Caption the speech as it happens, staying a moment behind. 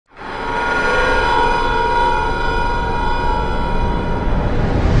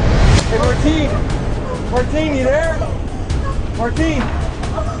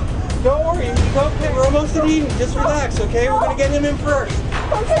Martine, just relax, okay? We're gonna get him in first.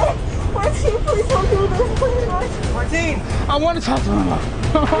 Okay. Martine, please don't do this, please. Martine! I want to talk to my mom.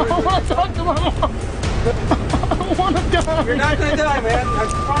 I want to talk to my mom. I want to die. You're not gonna die, man. I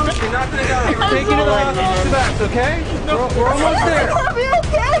promise you're not gonna die. We're taking you to the hospital next, okay? We're almost there. It's gonna be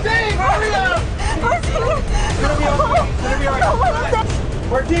okay. Dang, hurry up! Martine! It's gonna be okay. It's gonna be alright.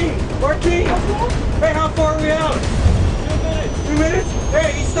 Martine! Martine! Hey, how far are we out? 2 minutes. 2 minutes? Hey,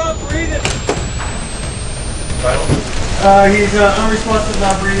 he stopped breathing. He's unresponsive,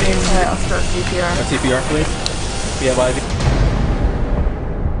 not breathing. Alright, I'll start CPR. CPR, please. We have IV.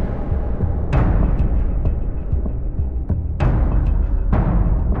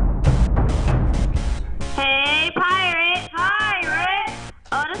 Hey, Pirate! Pirate!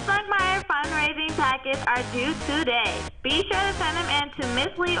 Otis Buckmeyer fundraising packets are due today. Be sure to send them in to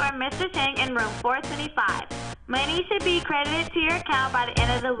Miss Lee or Mr. Chang in room 425. Money should be credited to your account by the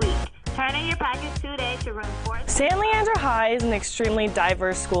end of the week. Turn in your package today to room 4. San Leandro High is an extremely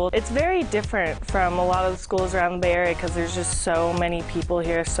diverse school. It's very different from a lot of the schools around the Bay Area because there's just so many people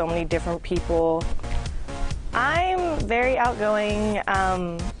here, so many different people. I'm very outgoing.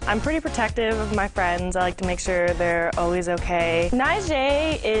 I'm pretty protective of my friends. I like to make sure they're always okay.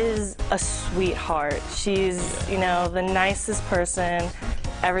 Nijay is a sweetheart. She's, you know, the nicest person.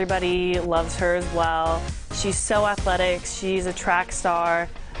 Everybody loves her as well. She's so athletic. She's a track star.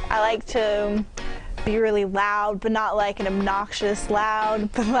 I like to be really loud, but not like an obnoxious loud,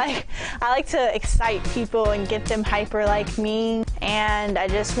 but like I like to excite people and get them hyper like me. And I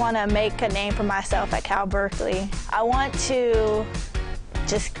just want to make a name for myself at Cal Berkeley. I want to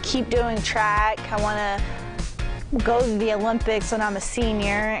just keep doing track. I want to go to the Olympics when I'm a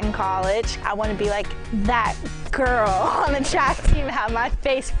senior in college. I want to be like that girl on the track team, have my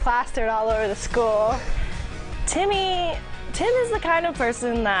face plastered all over the school. Tim is the kind of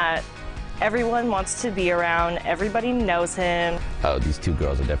person that everyone wants to be around. Everybody knows him. Oh, these two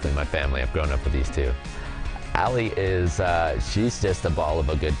girls are definitely my family. I've grown up with these two. Allie is, she's just a ball of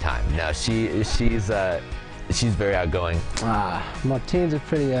a good time. No, she's very outgoing. Martine's a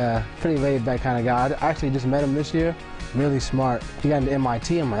pretty laid back kind of guy. I actually just met him this year. Really smart. He got into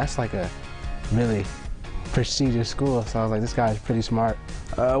MIT. I'm like, that's like a really prestigious school. So I was like, this guy's pretty smart.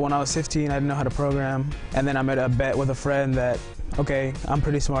 When I was 15, I didn't know how to program. And then I made a bet with a friend that, okay, I'm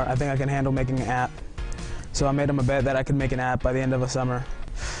pretty smart. I think I can handle making an app. So I made him a bet that I could make an app by the end of a summer.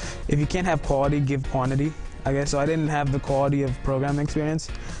 If you can't have quality, give quantity, I guess. So I didn't have the quality of programming experience.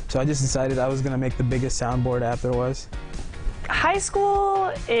 So I just decided I was going to make the biggest soundboard app there was. High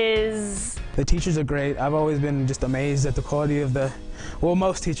school is... The teachers are great. I've always been just amazed at the quality of well,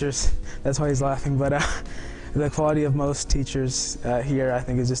 most teachers. That's why he's laughing, but the quality of most teachers here, I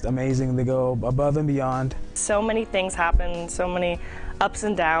think, is just amazing. They go above and beyond. So many things happen, so many ups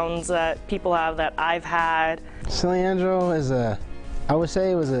and downs that people have that I've had. San Leandro is I would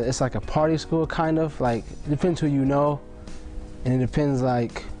say it's like a party school, kind of. Like, it depends who you know, and it depends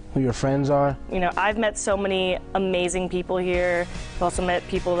like who your friends are. You know, I've met so many amazing people here. I've also met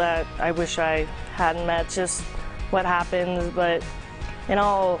people that I wish I hadn't met, just what happens, but in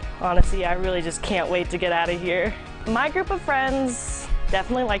all honesty, I really just can't wait to get out of here. My group of friends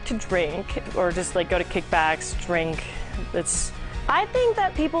definitely like to drink, or just like go to kickbacks, drink. I think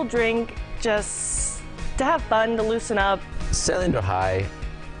that people drink just to have fun, to loosen up. San Leandro High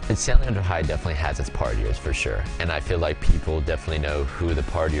definitely has its partiers for sure, and I feel like people definitely know who the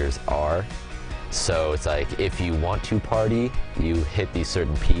partiers are. So it's like, if you want to party, you hit these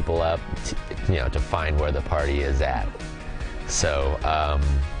certain people up, to find where the party is at. So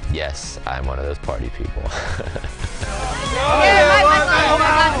yes, I'm one of those party people.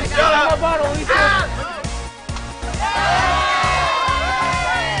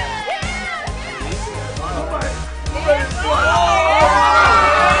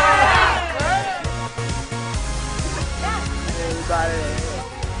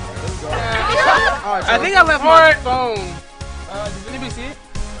 I think I left my phone. Did anybody see it?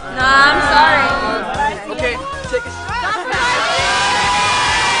 No, I'm sorry. Okay, take a shot.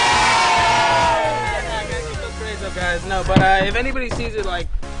 Guys, no, but if anybody sees it, like,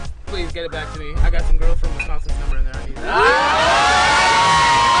 please get it back to me. I got some girls from Wisconsin's number in there. I need it.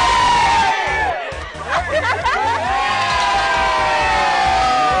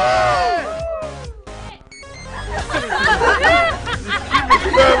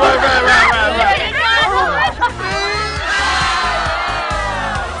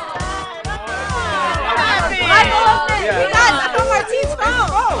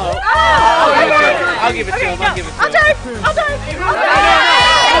 I'll give it to him. I'll give it to him. I'll turn. I'm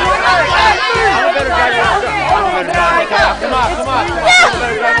a better guy. Come on.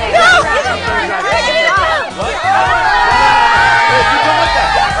 Yeah.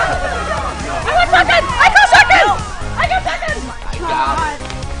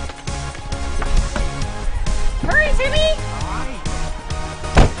 Hurry, Timmy!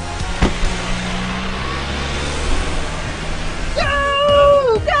 Go!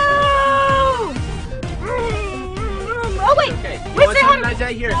 Go! Oh wait! Okay. Wait, say hi to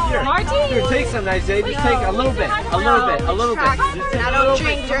Najee, here. Marty! Here, take some, Najee. Just take a little bit. A little bit. Just take a little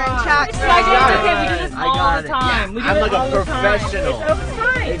bit. tracks. I got Okay, it. we do this I all got the it. time. We do I'm it like all a the time. professional. It's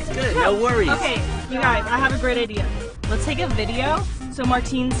fine. It's good. No worries. Okay, you guys, I have a great idea. Let's take a video so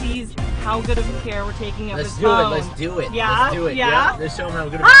Martine sees how good of care we're taking of his Let's do it. phone. Let's do it. Yeah? Let's do it. Yeah? Let's show them how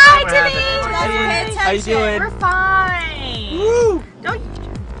good of a Hi, camera Timmy! happens. Pay attention. How you doing? We're fine. Woo!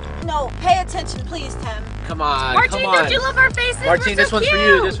 No, pay attention, please, Tim. Come on. Martine, come on. don't you love our faces? Martine, We're this so one's for cute.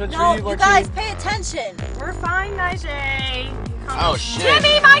 you. This one's No, for you, you Martine. guys, pay attention. We're fine, Najee. Oh, shit.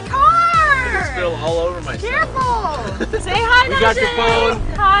 Timmy, my car! Spill all over myself. Careful. Say hi, We Najee. got your phone.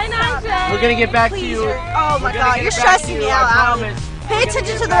 Hi, Najee. We're gonna get back to Please, you. Oh my We're gonna God, get you're back to stressing you, me I out. promise. Pay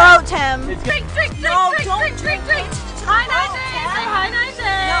attention to the road, Tim. It's Drink. No, don't drink. Hi, Najee. Say hi, Najee. No,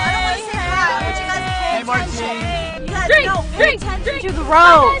 I don't want to say hi. I want you guys to pay Hey, attention. Martine. You guys Drink, don't pay drink, attention drink. to the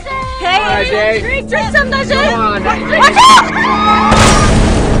road. Hi, Najee. Drink some, Najee. Come on, Najee.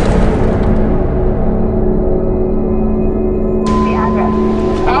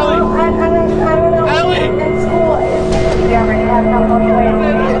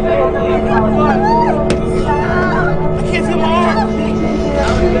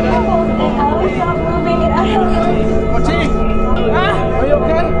 Watch out! Are you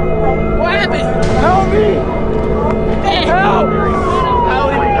okay? What happened? Help me! Help!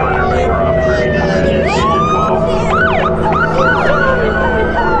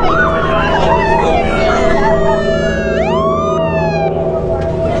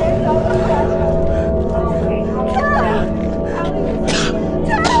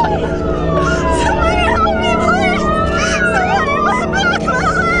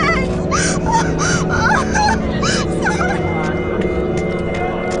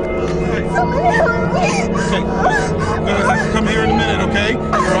 Come here in a minute, okay?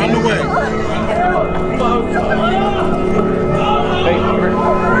 You're on the way.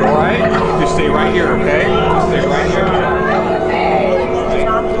 All right? Just stay right here, okay? Just stay right here.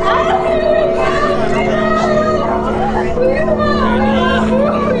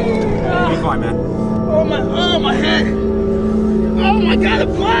 Be fine, man. Oh my head! Oh my God, the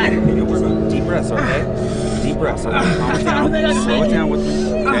blood! Deep breaths, okay? Deep breaths. Okay? Calm it down. Slow it down with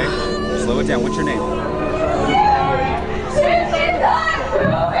me, okay? Slow it down. What's your name?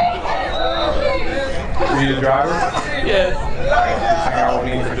 You the driver? Yes. Hang out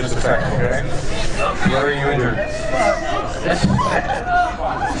with me for just a second, okay? Where are you injured?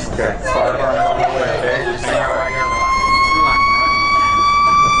 Okay, fire department's on the way, okay? Just hang out right here.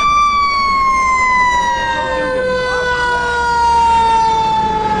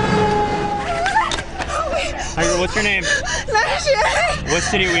 Tiger, what's your name? What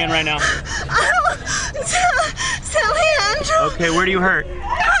city are we in right now? San Leandro. Okay, where do you hurt? My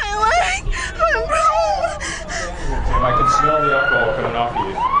leg. My bone. I can smell the alcohol coming off of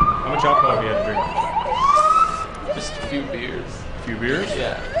you. How much alcohol have you had to drink? Just a few beers. A few beers?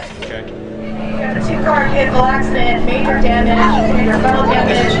 Yeah. Okay. Two-car vehicle accident, major damage, major metal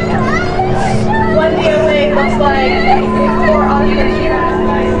damage. One DOA looks like 4 occupants here.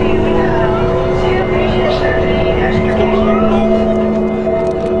 2 patients are being extricated.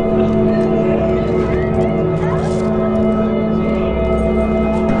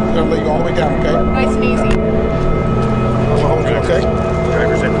 I'm gonna lay you all the way down, okay? Nice and easy. I'm gonna hold you, okay?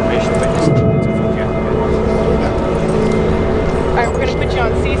 Driver's information, please. Alright, we're going to put you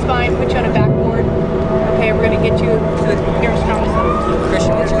on C-spine, put you on a backboard. Okay, we're going to get you to the nearest trauma center.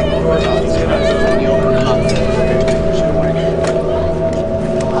 Christian, what's your name? Can you open them up?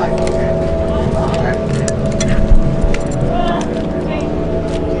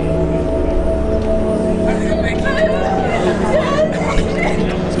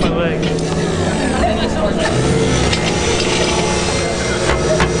 It's my leg.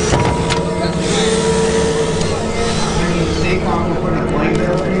 Stay calm, we're putting a blanket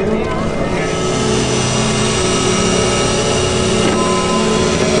over you.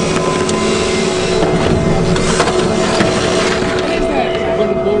 Put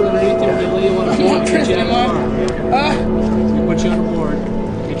the board underneath you, Billy. You want to get you out of the put you on the board.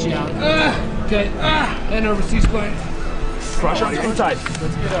 Get you out. Okay. And over C-spine. Pressure on the inside.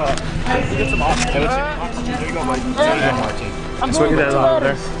 Let's get some oxygen. There you go, Mike. I'm Swing that over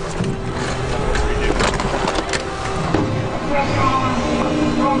there.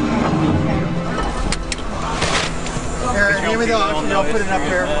 Here, hand me the oxygen. I'll put it up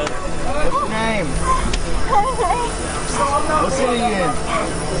here. What's your name? What city are you in?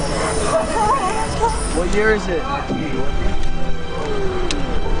 What year is it?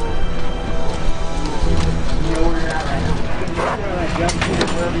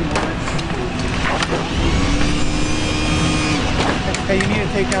 Hey, you need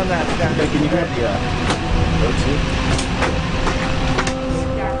to take down that. Hey, can you grab the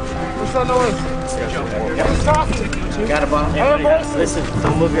what's that noise? Who's talking? Got a bomb? Listen,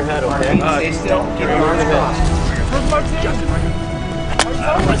 don't move your head, okay? Stay still. Keep your arm head. Where's my team?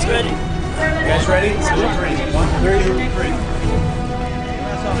 Let's ready. You guys ready? 2, 3. 1, 3.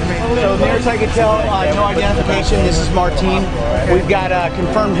 So near as I can tell, no identification. This is Martine. We've got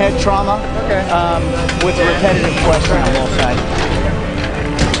confirmed head trauma with a repetitive question on both sides.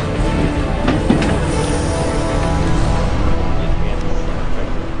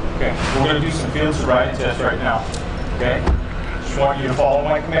 Okay, we're going to do some field sobriety tests right now. Okay? Just want you to follow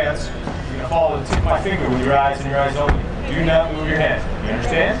my commands. You're going to follow the tip of my finger with your eyes and your eyes only. Do not move your hand. You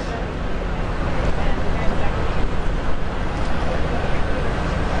understand?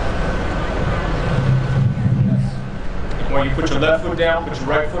 When you put your left foot down, put your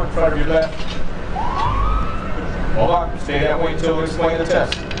right foot in front of your left. Hold on, stay that way until we explain the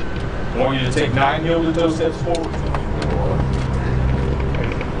test. I want you to take 9 heel-to-toe steps forward.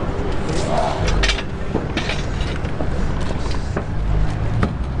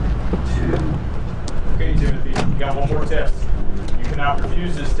 Okay, Timothy, you got one more test. You cannot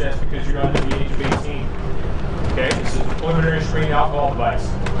refuse this test because you're under the age of 18. Okay, this is a preliminary screen alcohol device.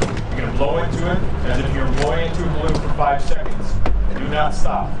 You're going to blow into it as if you're blowing into a balloon for 5 seconds. Do not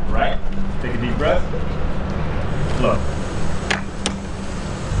stop, right? Take a deep breath. Blow.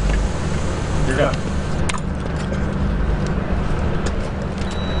 You're done.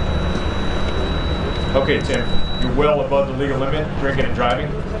 Okay, Tim, you're well above the legal limit, drinking and driving.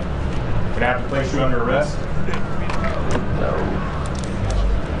 I'm going to have to place you under arrest.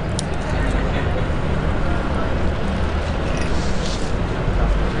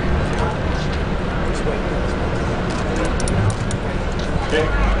 Okay.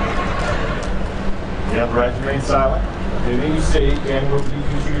 You have the right to remain silent. Anything you say and will be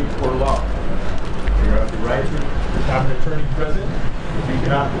issued before law. You have the right to have an attorney present. If you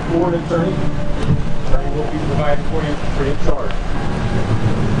cannot afford an attorney, an attorney will be provided for you free of charge.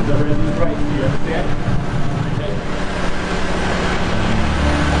 There is these rights, do you understand?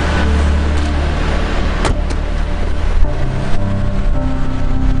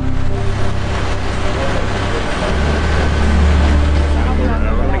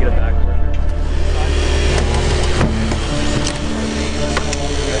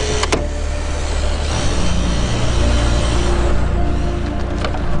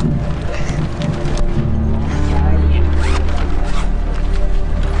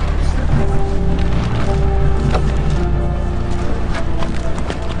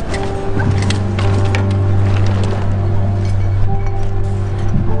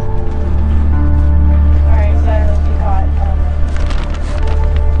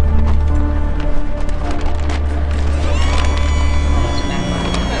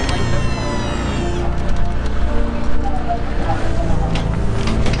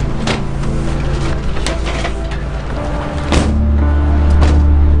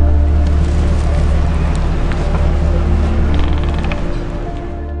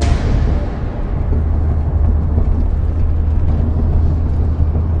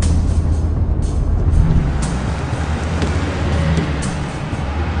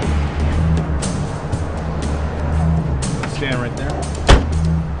 Stand right there.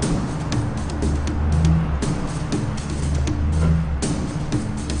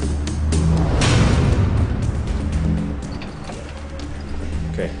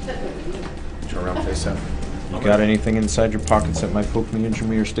 Okay. Turn around, face up. You got anything inside your pockets that might poke me, injure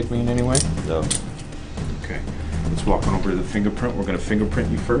me, or stick me in any way? No. Okay. Let's walk on over to the fingerprint. We're going to fingerprint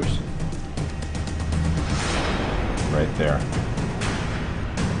you first. Right there.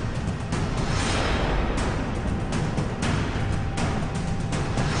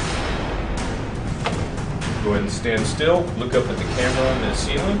 Go ahead and stand still. Look up at the camera on the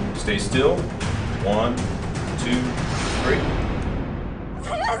ceiling. Stay still. 1, 2, 3.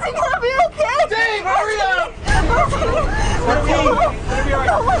 Is it gonna be okay? Dave, hurry up!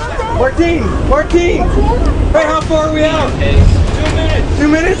 Martine! Martine! Hey, how far are we out? 2 minutes. 2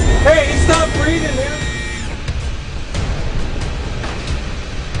 minutes? Hey, stop breathing, man.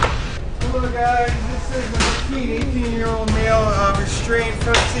 Hello, guys. This is a 18-year-old male restrained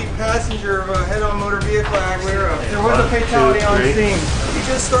front seat passenger of a head-on motor vehicle accident. There was a fatality on scene. We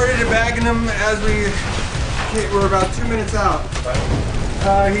just started bagging him as we Okay, we're about 2 minutes out.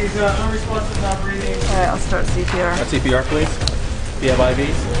 He's unresponsive, not breathing. Alright, I'll start CPR. CPR, please. Do you have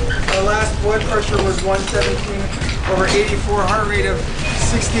IVs? Last blood pressure was 117/84, heart rate of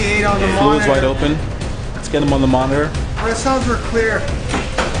 68 on the monitor. Fluid's wide open. Let's get him on the monitor. That sounds we're clear.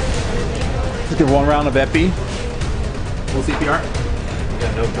 Let's give 1 round of epi. Full CPR.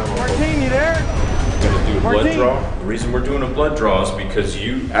 Yeah, no problem. Martine, you there? We're going to do a blood Martine. draw. The reason we're doing a blood draw is because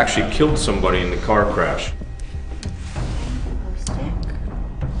you actually killed somebody in the car crash.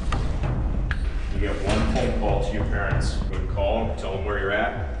 You get 1 phone call to your parents. Go to call them, tell them where you're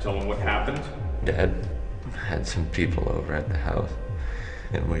at, tell them what happened. Dad had some people over at the house,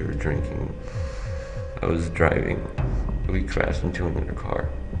 and we were drinking. I was driving. We crashed into another car.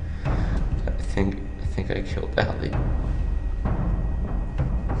 I think I killed Allie.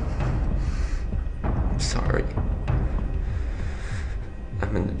 I'm sorry.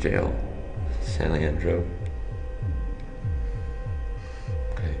 I'm in the jail, San Leandro.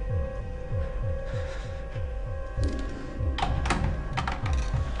 Okay.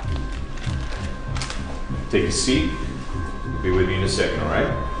 Take a seat. We'll be with you in a second, all right?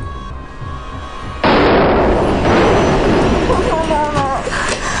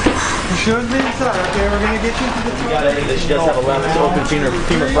 You should be inside, okay? We're gonna get you into the toilet. She does have a left open femur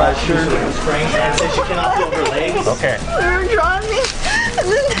fracture. And says she cannot feel her legs. Okay. They were driving, and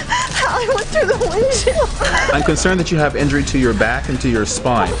then Allie went through the windshield. I'm concerned that you have injury to your back and to your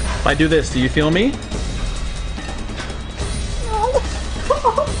spine. If I do this, do you feel me? No.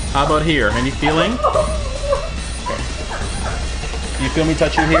 How about here? Any feeling? Do you feel me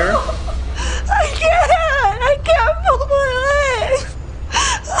touch you here? I can't feel my legs.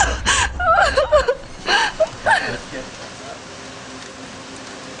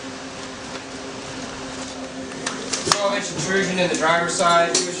 Salvage intrusion in the driver's side.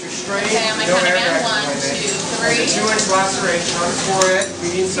 It was restrained. Okay, I'm No gonna air count again. 1, 2, 3. There's a 2-inch laceration on his forehead. We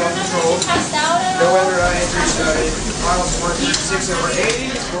need self-control. Passed out at No all? other eye injury studied. Vital score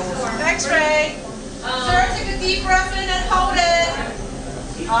 36/80. X-ray. Sir, take a deep breath in and hold it.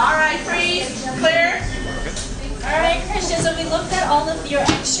 All right, freeze. Clear. All right, Christian, so we looked at all of your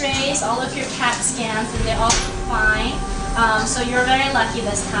x-rays, all of your CAT scans, and they're all fine. So you're very lucky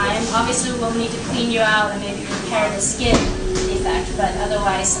this time. Obviously, we'll need to clean you out and maybe repair the skin defect, but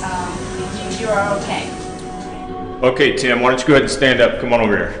otherwise, you are okay. Okay, Tim, why don't you go ahead and stand up? Come on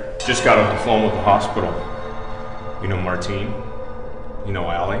over here. Just got off the phone with the hospital. You know Martine? You know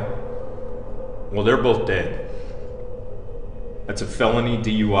Allie? Well, they're both dead. That's a felony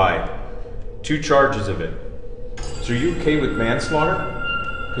DUI. 2 charges of it. So are you okay with manslaughter?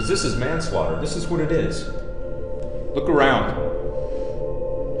 Because this is manslaughter. This is what it is. Look around.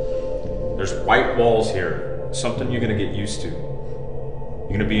 There's white walls here. Something you're going to get used to. You're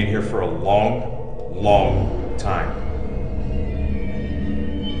going to be in here for a long, long time.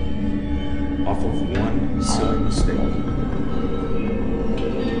 Off of one silly mistake.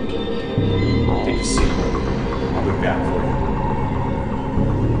 Take a seat. I'll be back for you.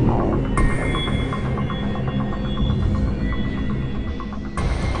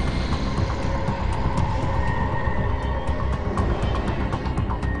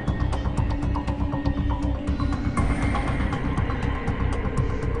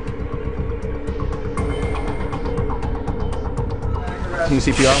 Can you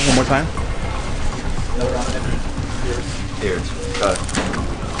CPR one more time? Ears. Got it.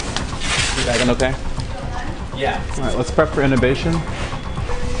 You back in okay? Yeah. All right, let's prep for intubation.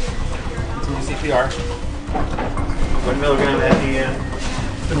 Continue CPR. 1 milligram FDN.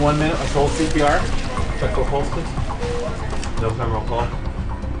 In 1 minute, let's hold CPR. Check for pulse, please. No femoral call.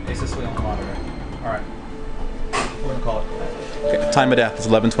 Asystole on the monitor. All right. We're gonna call it. Okay, time of death is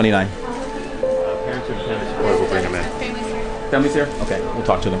 11:29. Parents or family support will bring them in. Family's here? Okay, we'll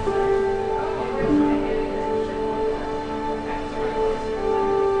talk to them.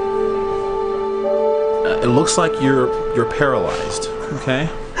 It looks like you're paralyzed. Okay.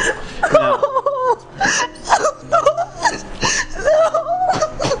 Now,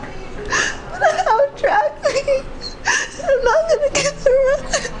 How traffic. I'm not gonna get the run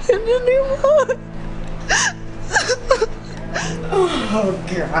anymore. Oh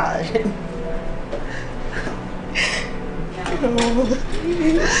God. I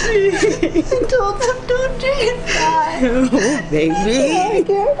told them don't drive. Baby. I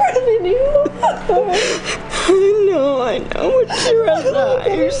can't run anymore. I know, but you're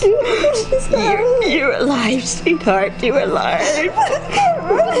alive. You're alive, sweetheart. You're alive.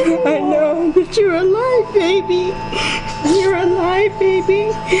 I know, but you're alive, baby. You're alive,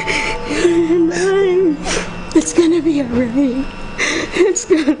 baby. You're alive. It's gonna be alright. It's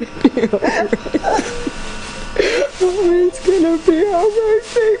gonna be alright. Oh, it's gonna be alright,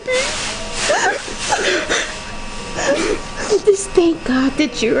 baby. Just thank God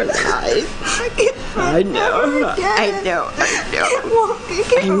that you're alive. I know.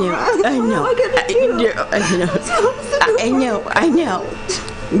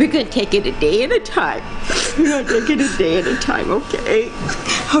 We're gonna take it a day at a time. Okay?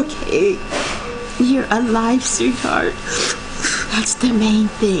 Okay. You're alive, sweetheart. That's the main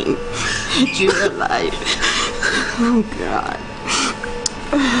thing. That you're alive. Oh, God.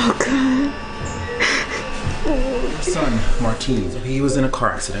 Oh, God. Son, Martine, he was in a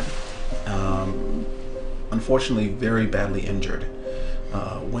car accident. Unfortunately, very badly injured.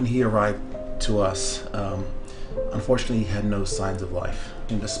 When he arrived to us, unfortunately, he had no signs of life.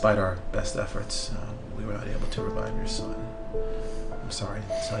 And despite our best efforts, we were not able to revive your son. I'm sorry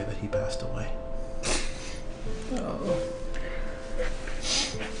to tell you that he passed away. Oh.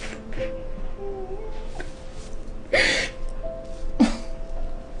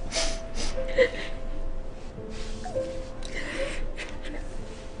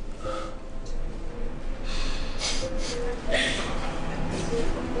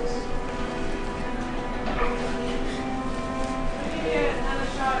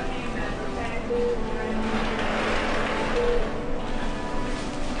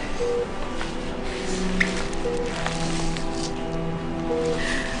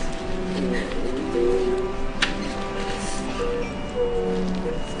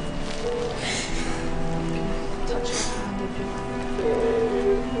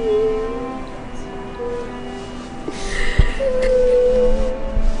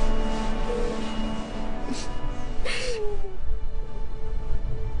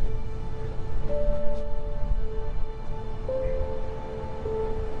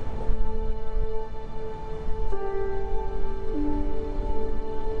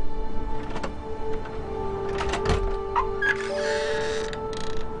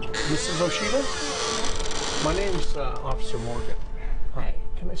 Mrs. Oshida? My name's Officer Morgan. Hi.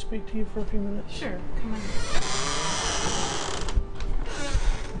 Can I speak to you for a few minutes? Sure, come on.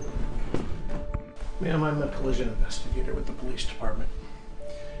 Ma'am, I'm a collision investigator with the police department.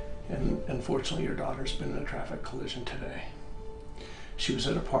 And unfortunately, your daughter's been in a traffic collision today. She was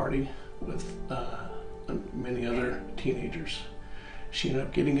at a party with many other teenagers. She ended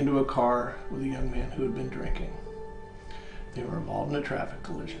up getting into a car with a young man who had been drinking. They were involved in a traffic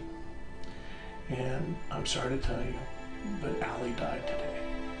collision. And I'm sorry to tell you, but Allie died today.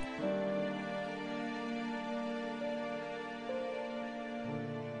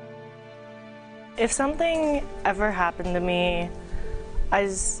 If something ever happened to me, I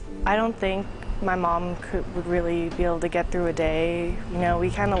don't think my mom would really be able to get through a day. You know,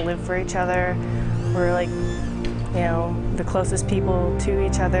 we kind of live for each other. We're like, you know, the closest people to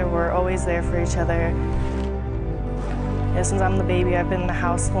each other. We're always there for each other. And since I'm the baby, I've been in the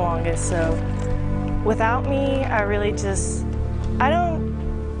house the longest, so without me, I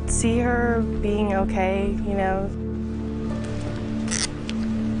don't see her being okay, you know.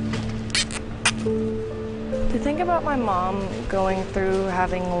 To think about my mom going through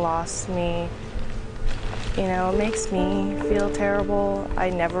having lost me, you know, it makes me feel terrible. I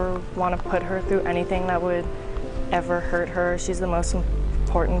never want to put her through anything that would ever hurt her. She's the most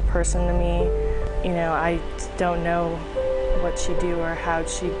important person to me. You know, I don't know what she'd do or how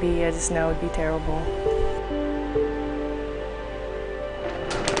she'd be. I just know it'd be terrible.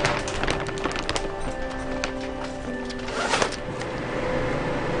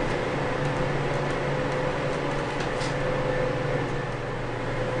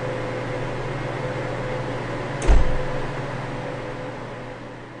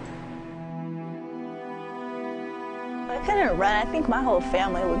 If I couldn't run, I think my whole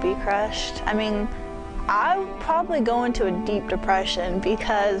family would be crushed. I mean, I would probably go into a deep depression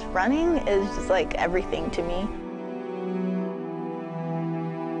because running is just like everything to me.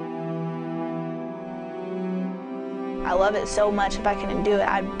 I love it so much. If I couldn't do it,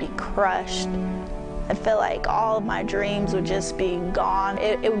 I'd be crushed. I feel like all of my dreams would just be gone.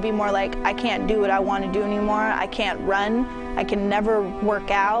 It would be more like I can't do what I want to do anymore. I can't run. I can never work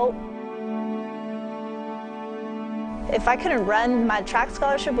out. If I couldn't run, my track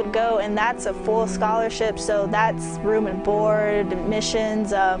scholarship would go, and that's a full scholarship, so that's room and board,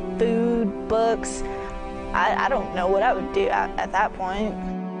 admissions, food, books. I don't know what I would do at that point.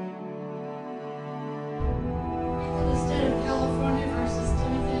 For the state of California versus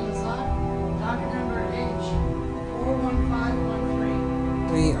Timothy Lazat, docket number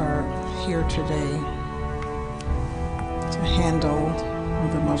H41513. We are here today to handle one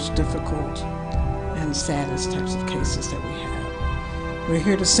of the most difficult and saddest types of cases that we have. We're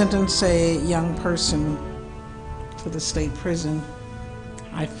here to sentence a young person to the state prison,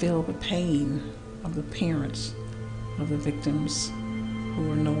 I feel the pain of the parents of the victims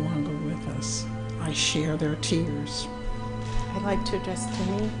who are no longer with us. I share their tears. I'd like to address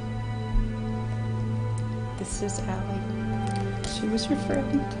Timmy. This is Allie. She was your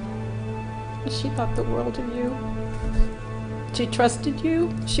friend. She thought the world of you. She trusted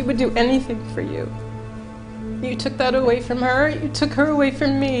you. She would do anything for you. You took that away from her. You took her away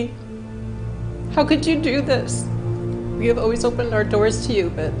from me. How could you do this? We have always opened our doors to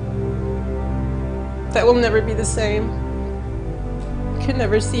you, but that will never be the same. We can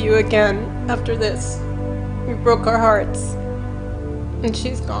never see you again after this. We broke our hearts, and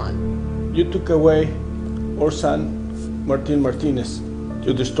she's gone. You took away our son, Martin Martinez.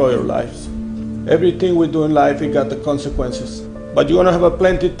 You destroy our lives. Everything we do in life, it got the consequences. But you're gonna have a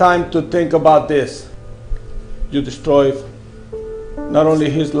plenty time to think about this. You destroyed not only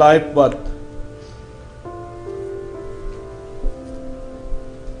his life, but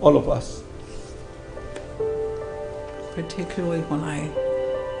all of us. Particularly when I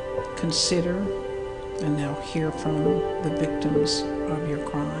consider and now hear from the victims of your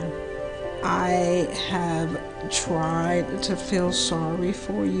crime. I have tried to feel sorry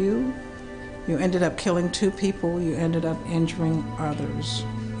for you. You ended up killing 2 people. You ended up injuring others.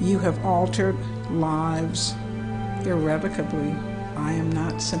 You have altered lives irrevocably. I am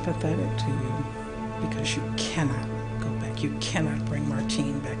not sympathetic to you because you cannot go back. You cannot bring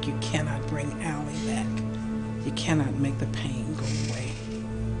Martine back. You cannot bring Allie back. You cannot make the pain go away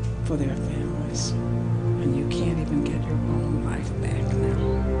for their families. And you can't even get your own life back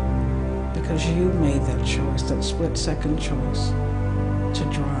now. Because you made that choice, that split-second choice to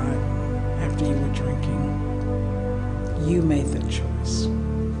drive after you were drinking. You made that choice.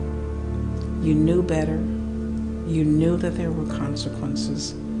 You knew better. You knew that there were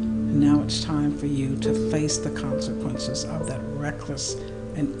consequences. And now it's time for you to face the consequences of that reckless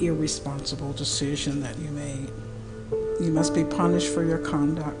and irresponsible decision that you made. You must be punished for your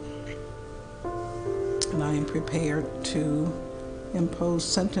conduct. And I am prepared to impose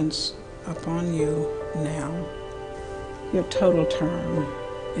sentence upon you now. Your total term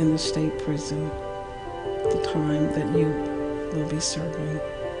in the state prison, the time that you will be serving,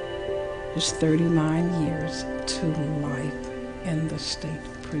 is 39 years to life in the state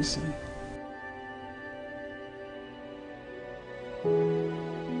prison.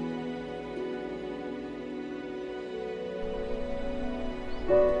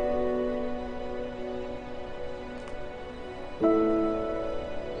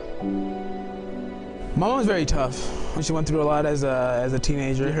 My mom was very tough. She went through a lot as a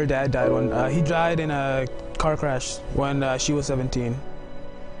teenager. Her dad died when he died in a car crash when she was 17.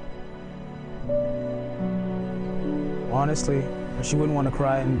 Honestly, she wouldn't want to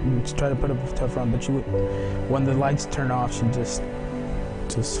cry and try to put up a tough front, but she would, when the lights turned off, she'd just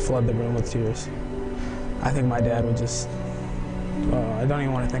flood the room with tears. I think my dad would just, I don't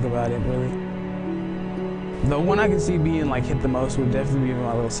even want to think about it, really. The one I can see being like hit the most would definitely be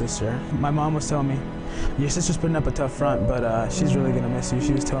my little sister. My mom was telling me, your sister's putting up a tough front, but she's really gonna miss you.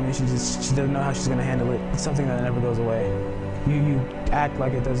 She was telling me she doesn't know how she's gonna handle it. It's something that never goes away. You act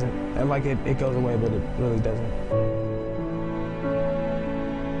like it doesn't, like it goes away, but it really doesn't.